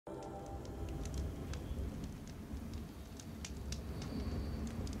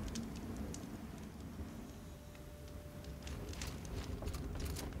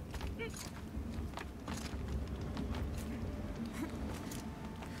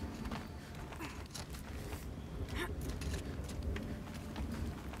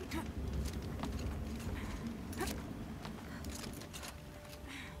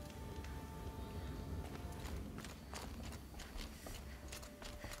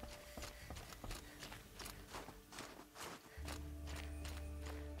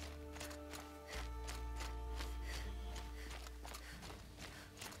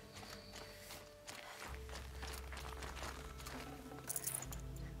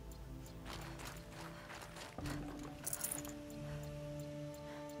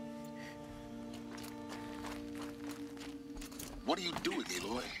are you doing,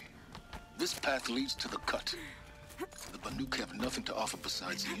 Aloy? This path leads to the cut. The Banuk have nothing to offer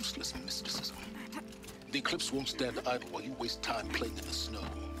besides useless mysticism. The Eclipse won't stand idle while you waste time playing in the snow.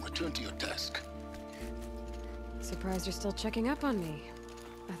 Return to your task. Surprised you're still checking up on me.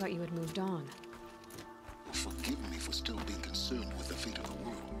 I thought you had moved on. Forgive me for still being concerned with the fate of the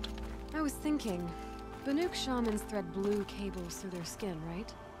world. I was thinking, Banuk shamans thread blue cables through their skin,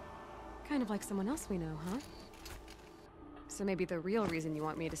 right? Kind of like someone else we know, huh? So maybe the real reason you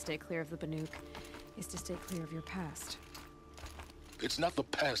want me to stay clear of the Banuk is to stay clear of your past. It's not the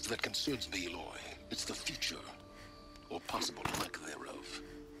past that concerns me, Aloy. It's the future. Or possible lack thereof.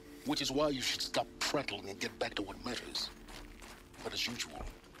 Which is why you should stop prattling and get back to what matters. But as usual,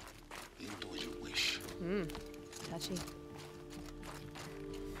 you do as you wish. Touchy.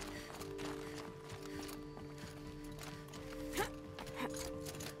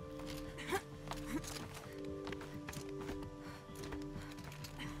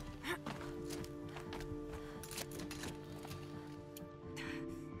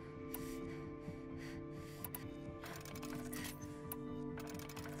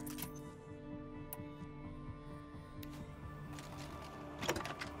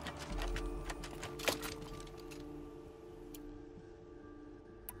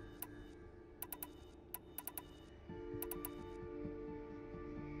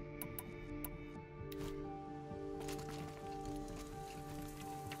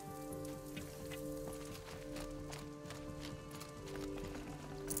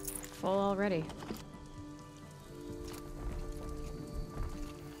 Full already.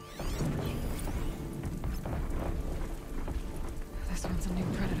 This one's a new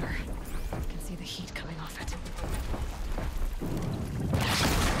predator. I can see the heat coming off it.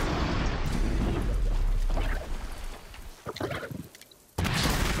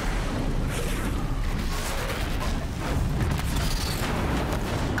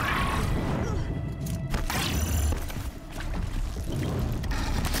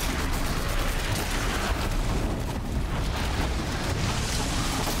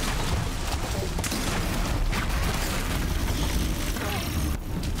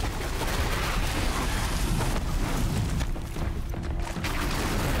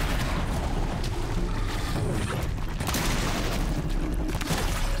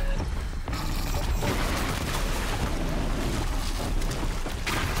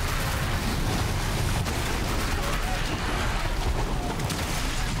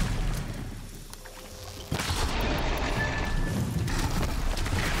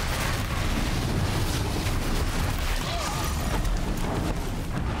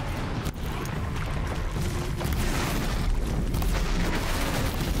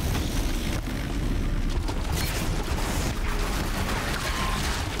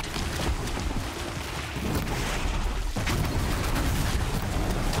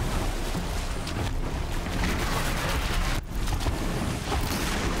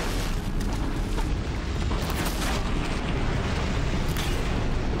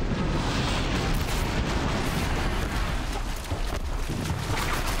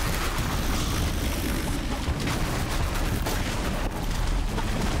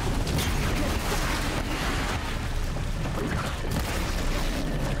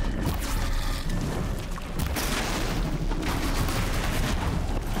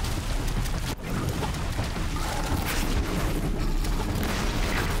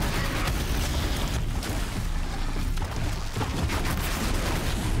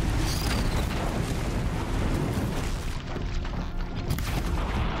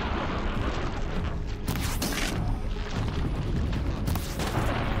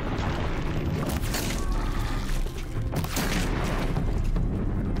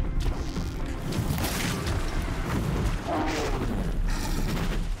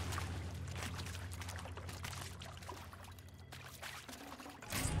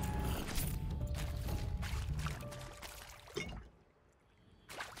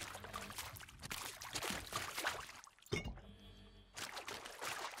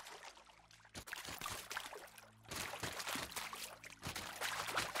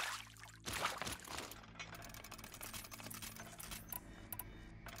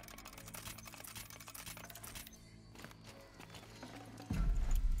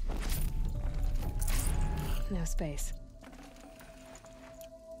 No space.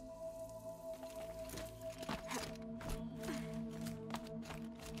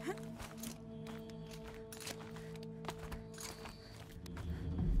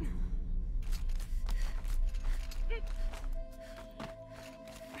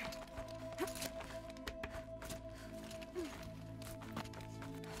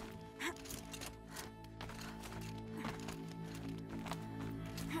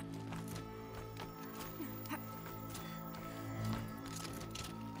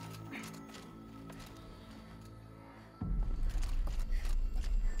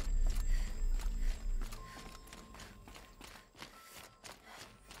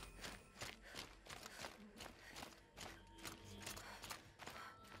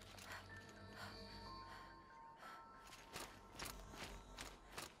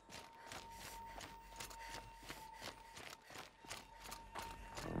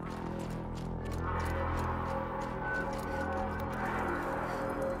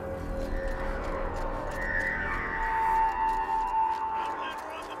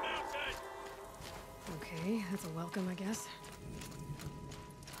 welcome, I guess.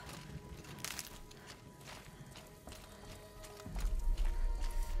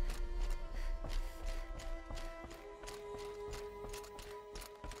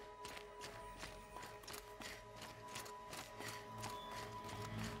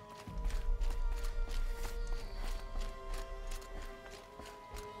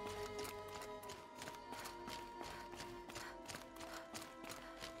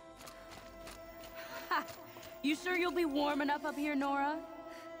 You sure you'll be warm enough up here, Nora?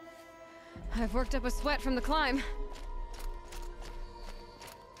 I've worked up a sweat from the climb.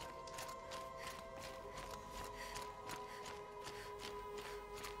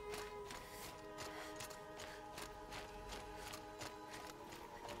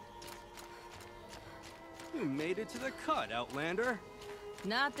 You made it to the cut, Outlander.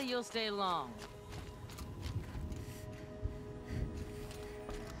 Not that you'll stay long.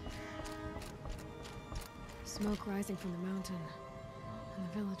 Smoke rising from the mountain. And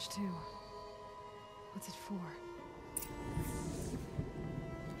the village, too. What's it for?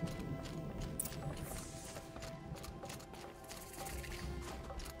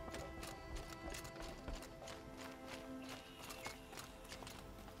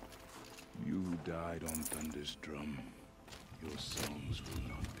 You who died on Thunder's drum, your songs will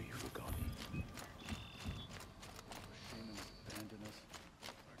not be forgotten. Shaman has abandoned us.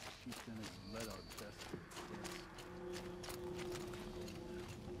 Our chieftain has led our best to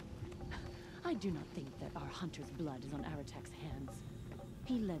I do not think that our hunter's blood is on Aratek's hands.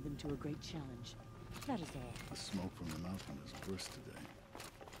 He led them to a great challenge. That is all. The smoke from the mountain is worse today.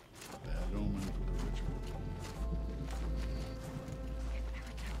 A bad omen for the ritual.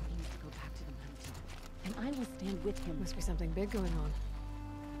 Aratek needs to go back to the mountain, and I will stand with him. Must be something big going on.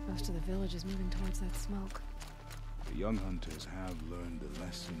 Most of the village is moving towards that smoke. The young hunters have learned a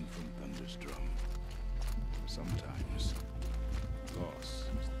lesson from Thunder's drum. Sometimes, loss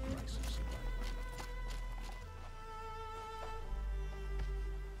is the price of survival.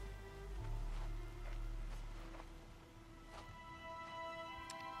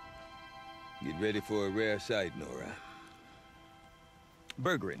 Get ready for a rare sight, Nora.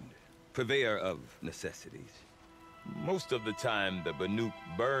 Bergrand, purveyor of necessities. Most of the time, the Banuk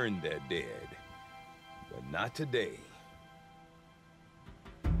burn their dead. But not today.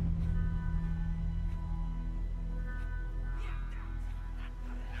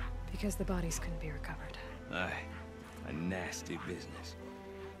 Because the bodies couldn't be recovered. Aye, a nasty business.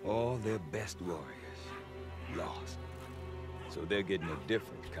 All their best warriors lost. So they're getting a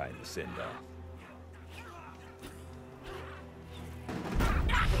different kind of send-off.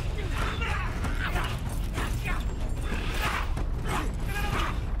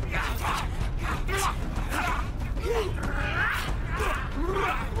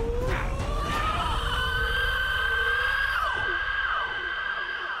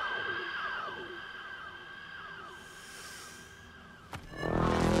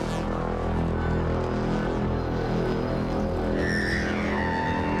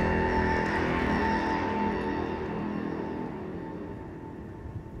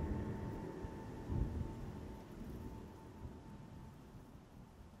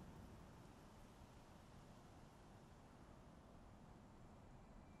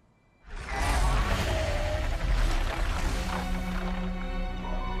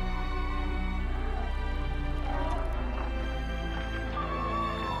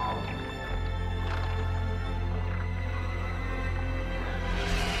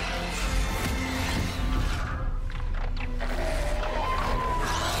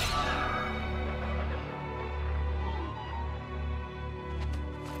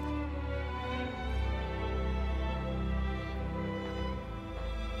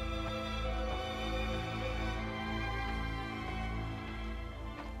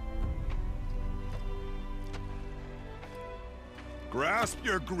 Grasp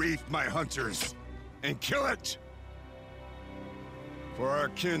your grief, my hunters, and kill it! For our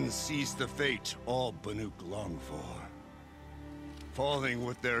kin sees the fate all Banuk long for. Falling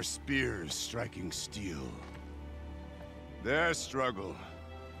with their spears striking steel. Their struggle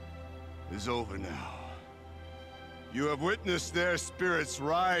is over now. You have witnessed their spirits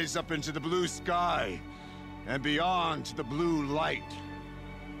rise up into the blue sky and beyond to the blue light.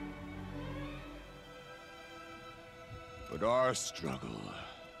 But our struggle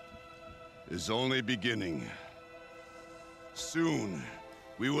is only beginning. Soon,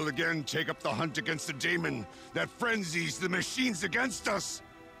 we will again take up the hunt against the demon that frenzies the machines against us.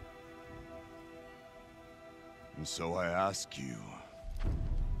 And so I ask you,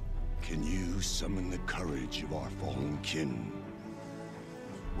 can you summon the courage of our fallen kin?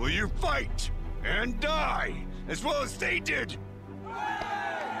 Will you fight And die, as well as they did!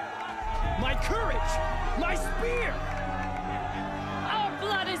 My courage! My spear! Our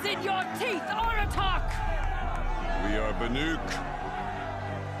blood is in your teeth, Aratak! We are Banuk.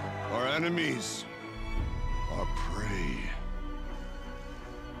 Our enemies. Our prey.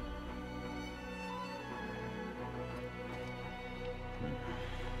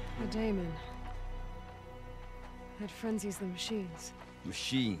 The daemon. That frenzies the machines.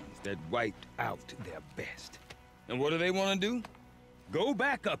 Machines that wiped out their best. And what do they want to do? Go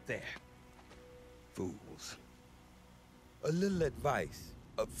back up there. Fools. A little advice,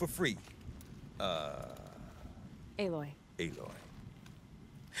 for free. Aloy. Aloy.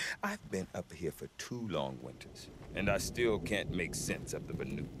 I've been up here for 2 long winters, and I still can't make sense of the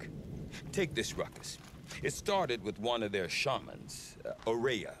Banuk. Take this ruckus. It started with one of their shamans,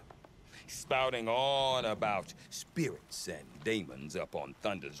 Aurea, spouting on about spirits and daemons up on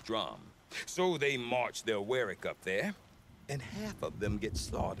Thunder's drum. So they march their Warwick up there, and half of them get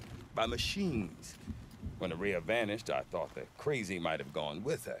slaughtered by machines. When Aurea vanished, I thought the crazy might have gone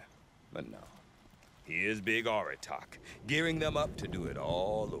with her, but no. Here's Big Aratak, gearing them up to do it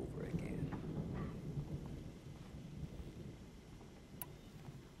all over again.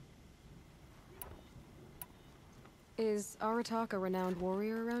 Is Aratak a renowned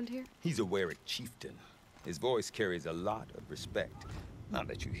warrior around here? He's a Warwick chieftain. His voice carries a lot of respect. Not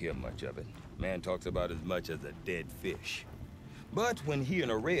that you hear much of it. Man talks about as much as a dead fish. But when he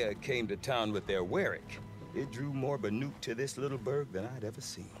and Aurea came to town with their Warwick, it drew more Banuk to this little burg than I'd ever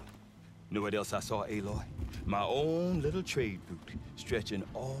seen. Know what else I saw, Aloy? My own little trade route, stretching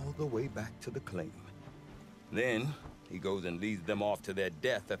all the way back to the claim. Then, he goes and leads them off to their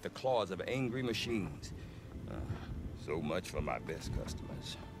death at the claws of angry machines. So much for my best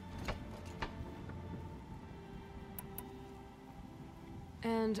customers.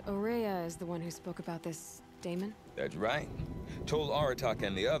 And Aurea is the one who spoke about this daemon? That's right. Told Aratak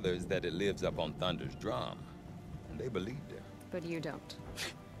and the others that it lives up on Thunder's drum. And they believed her. But you don't.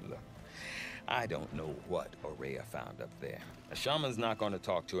 Look, I don't know what Aurea found up there. A shaman's not going to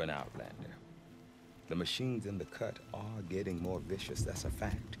talk to an outlander. The machines in the cut are getting more vicious, that's a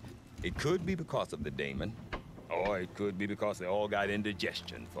fact. It could be because of the daemon, or it could be because they all got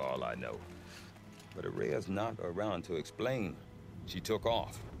indigestion, for all I know. But Aurea's not around to explain. She took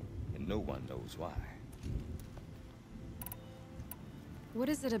off, and no one knows why. What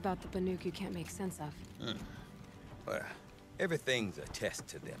is it about the Banuk you can't make sense of? Well, everything's a test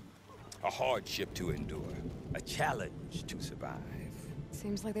to them. A hardship to endure. A challenge to survive.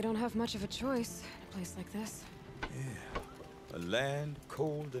 Seems like they don't have much of a choice in a place like this. Yeah. A land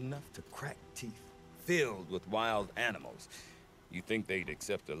cold enough to crack teeth. Filled with wild animals. You think they'd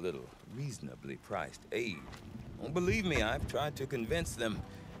accept a little reasonably priced aid. Don't believe me, I've tried to convince them.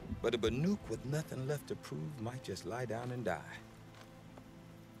 But a Banuk with nothing left to prove might just lie down and die.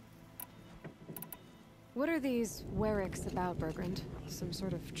 What are these Warwicks about, Bergrand? Some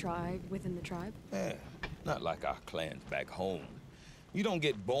sort of tribe within the tribe? Yeah, not like our clans back home. You don't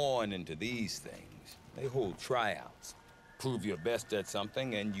get born into these things. They hold tryouts. Prove your best at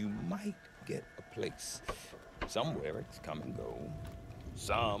something and you might get a place. Some Warwicks come and go.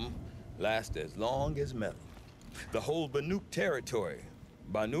 Some last as long as metal. The whole Banuk territory,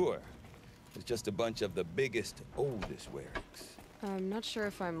 Banur, is just a bunch of the biggest, oldest Warwicks. I'm not sure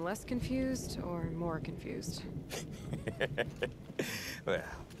if I'm less confused or more confused. Well,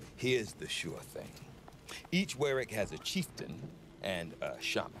 here's the sure thing. Each Warwick has a chieftain and a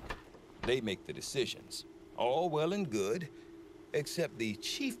shaman. They make the decisions. All well and good, except the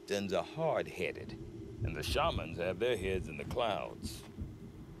chieftains are hard-headed, and the shamans have their heads in the clouds.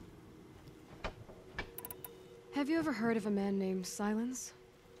 Have you ever heard of a man named Silence?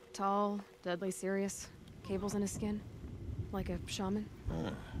 Tall, deadly serious, cables in his skin? Like a shaman?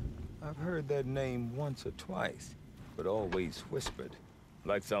 I've heard that name once or twice, but always whispered.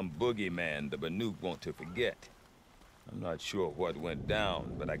 Like some boogeyman the Banuk want to forget. I'm not sure what went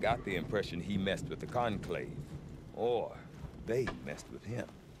down, but I got the impression he messed with the Conclave. Or they messed with him.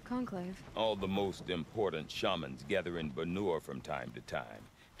 Conclave? All the most important shamans gather in Banur from time to time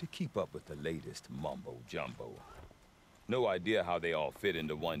to keep up with the latest mumbo-jumbo. No idea how they all fit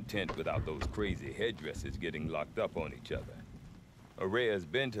into one tent without those crazy headdresses getting locked up on each other. Aurea's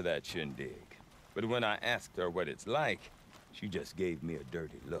been to that shindig, but when I asked her what it's like, she just gave me a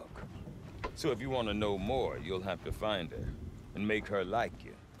dirty look. So if you want to know more, you'll have to find her and make her like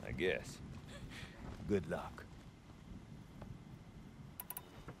you, I guess. Good luck.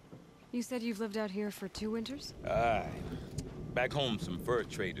 You said you've lived out here for 2 winters? Aye. Back home, some fur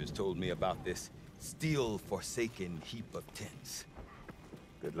traders told me about this steel-forsaken heap of tents.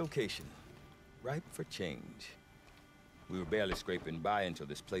 Good location. ripe for change. We were barely scraping by until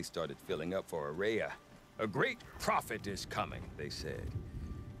this place started filling up for Araya. A great prophet is coming, they said.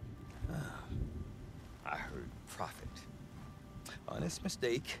 I heard prophet. Honest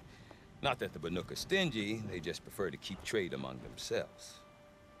mistake. Not that the Banuk are stingy, they just prefer to keep trade among themselves.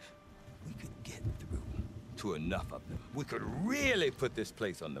 We could get through to enough of them. We could really put this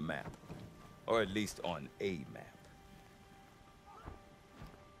place on the map. Or at least on a map.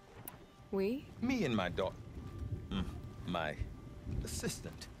 We? Me and my daughter. My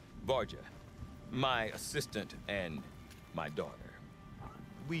assistant, Barja. My assistant and my daughter.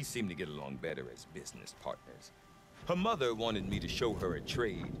 We seem to get along better as business partners. Her mother wanted me to show her a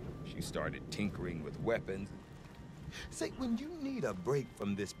trade. She started tinkering with weapons. Say, when you need a break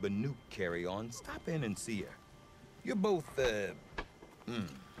from this Banuk carry-on, stop in and see her. You're both,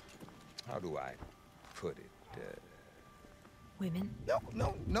 how do I put it? Women?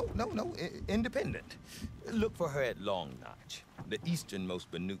 No. Independent. Look for her at Long Notch, the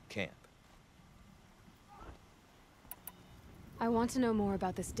easternmost Banuk camp. I want to know more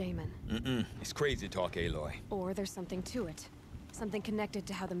about this Daemon. It's crazy talk, Aloy. Or there's something to it. Something connected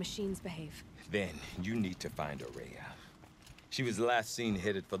to how the machines behave. Then you need to find Araya. She was last seen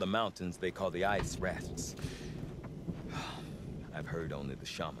headed for the mountains they call the Ice Rafts. I've heard only the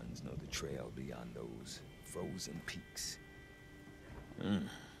shamans know the trail beyond those frozen peaks.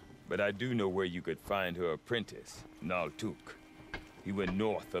 But I do know where you could find her apprentice, Naltuk. He went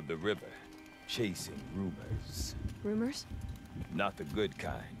north of the river, chasing rumors. Rumors? Not the good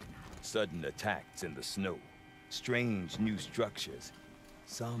kind. Sudden attacks in the snow. Strange new structures.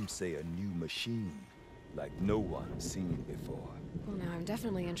 Some say a new machine, like no one's seen before. Well, now I'm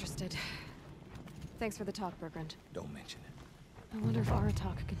definitely interested. Thanks for the talk, Bergrand. Don't mention it. I wonder if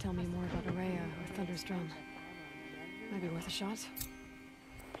Aratak could tell me more about Araya or Thunder's Drum. Might be worth a shot.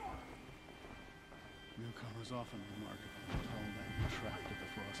 Newcomers often remark upon the tall man trapped at the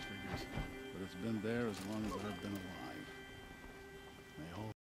frost figures, but it's been there as long as I've been alive.